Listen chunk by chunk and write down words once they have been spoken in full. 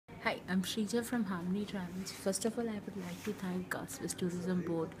Hi, I'm Shrija from Harmony Travels. First of all, I would like to thank Swiss Tourism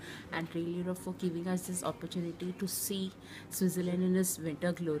Board and Rail Europe for giving us this opportunity to see Switzerland in its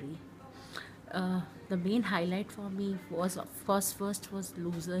winter glory. The main highlight for me was, of course, first was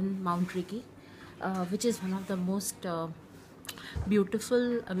Lucerne Mount Rigi, which is one of the most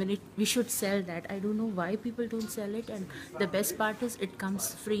beautiful. I mean, we should sell that. I don't know why people don't sell it, and the best part is it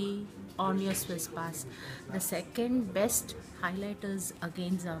comes free on your Swiss pass. The second best highlight is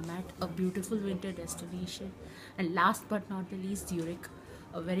again Zermatt, a beautiful winter destination, and last but not the least, Zurich,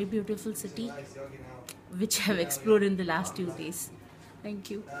 a very beautiful city which I've explored in the last 2 days. Thank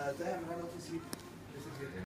you.